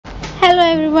Hello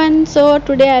everyone, so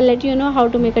today I'll let you know how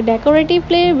to make a decorative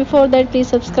plate. Before that, please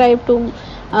subscribe to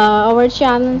our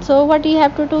channel. So what you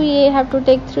have to do, you have to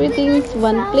take three things: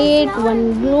 one plate,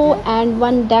 one glue and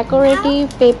one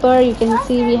decorative paper. You can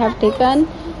see we have taken.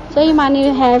 So Imani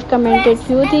have commented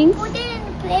few things. Put it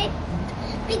in plate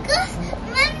because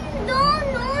when no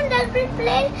decorative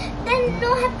plate, then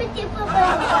no happy paper.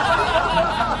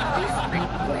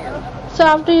 So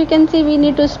after, you can see we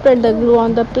need to spread the glue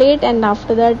on the plate, and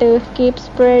after that keep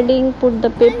spreading, put the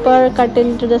paper, cut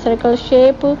into the circle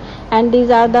shape, and these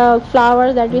are the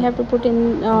flowers that we have to put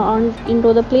in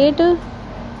into the plate.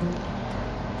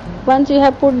 Once you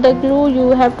have put the glue, you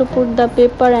have to put the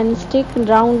paper and stick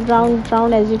round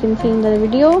as you can see in the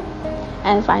video,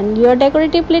 and finally your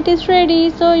decorative plate is ready,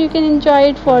 so you can enjoy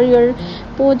it for your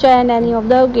puja and any of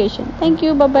the occasion. Thank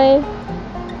you. Bye bye.